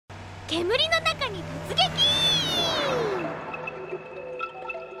煙の中に突撃。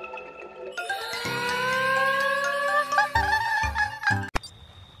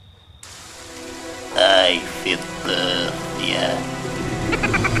Ai, fetânia.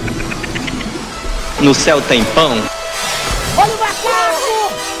 No céu tem pão? Olha o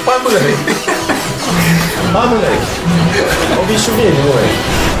macaco! Vai, moleque. Vai, moleque. Olha o bicho vindo, moleque.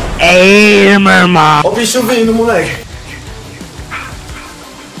 É ele, meu irmão. Olha o bicho vindo, moleque.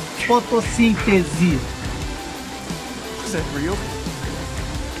 Fotossíntese. Is that real?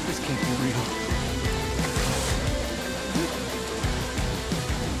 This can't be real.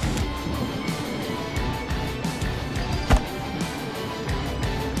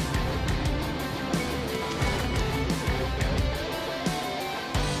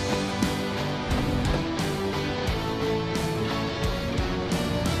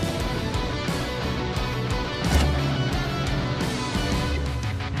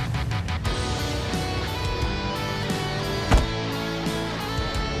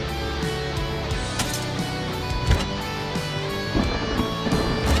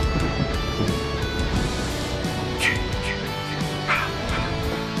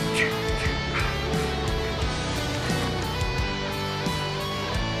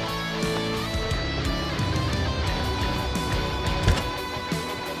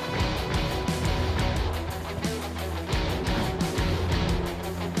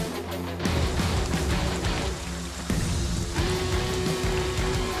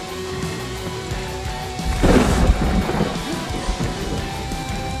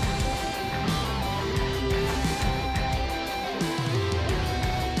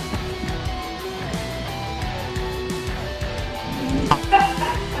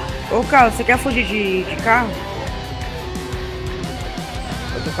 Ô Carlos, você quer fugir de carro?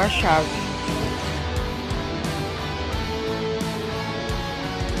 Eu tô com a chave.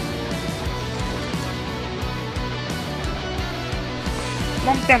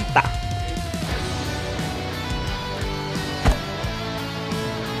 Vamos tentar.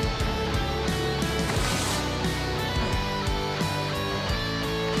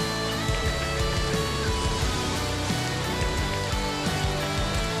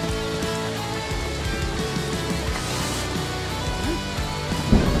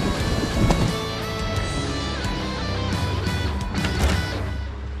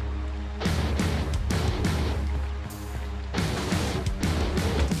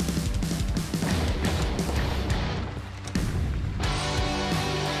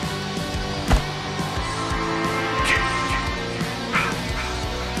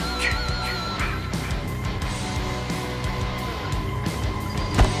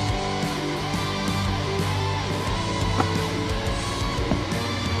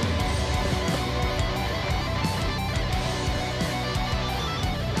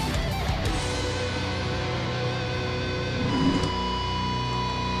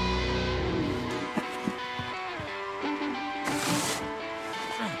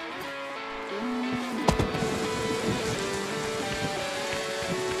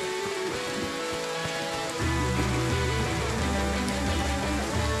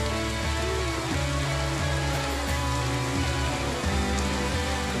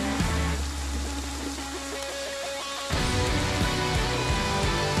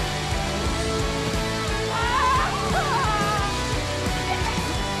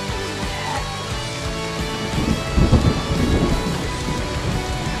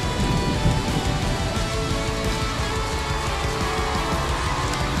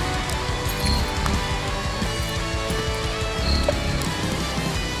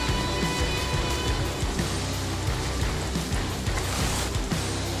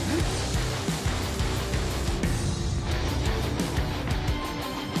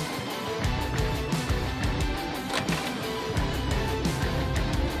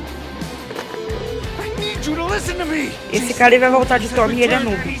 Esse cara ele vai voltar de Tommy e ele é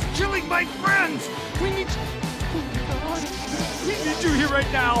noob.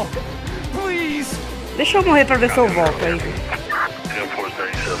 Deixa eu morrer pra ver se eu volto aí.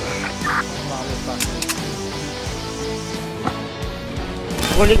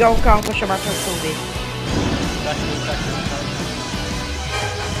 Vou ligar o carro pra chamar a atenção dele.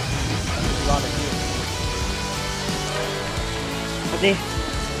 Cadê?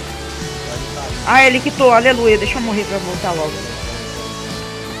 Ah, ele quitou, aleluia. Deixa eu morrer pra voltar logo.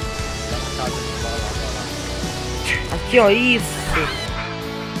 Aqui, ó, isso.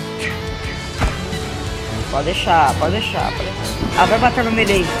 Pode deixar, pode deixar, pode deixar. Ah, vai bater no meio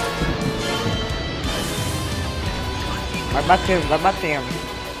aí. Vai batendo, vai batendo.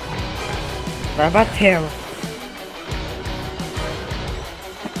 Vai batendo.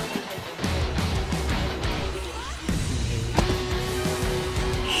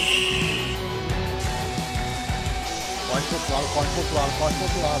 corre pro outro lado, corre pro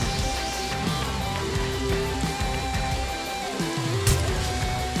outro lado.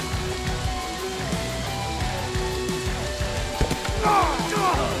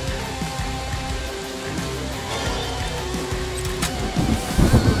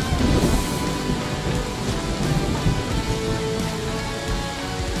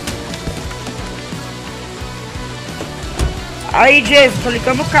 Aí, Jason, tô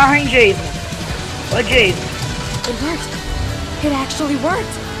ligando o carro, hein, Jason. Ô, Jason. It worked. It actually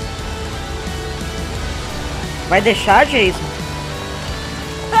worked. Vai deixar, Jason?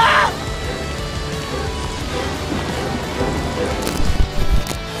 Ah!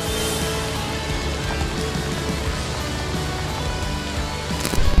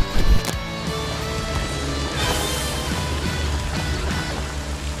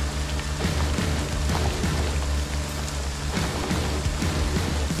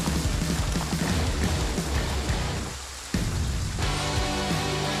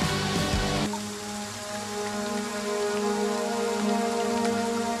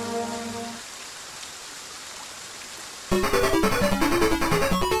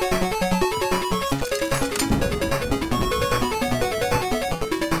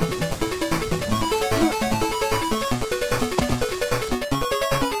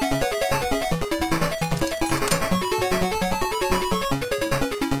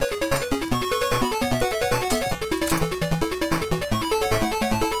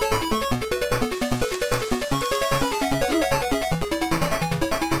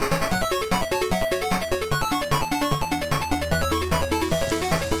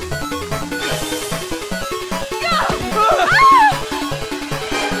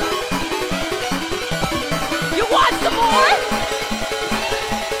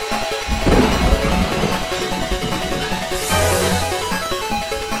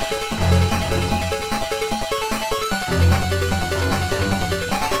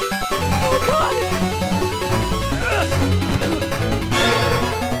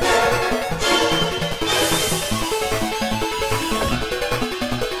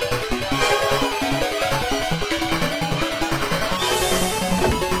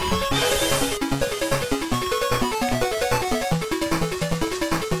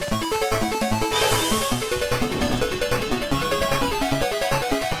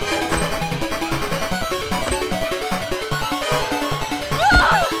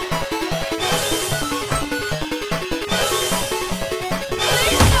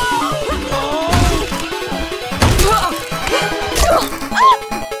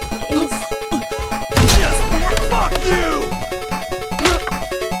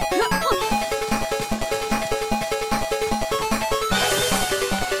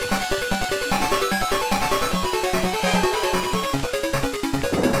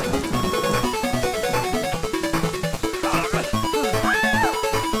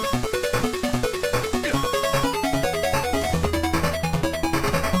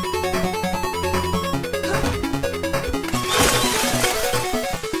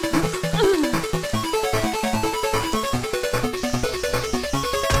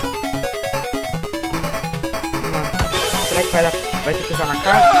 Vai ter que usar na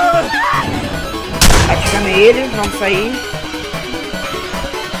casa. Atira nele, vamos sair.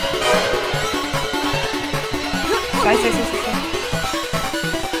 Sai, sai, sai, sai.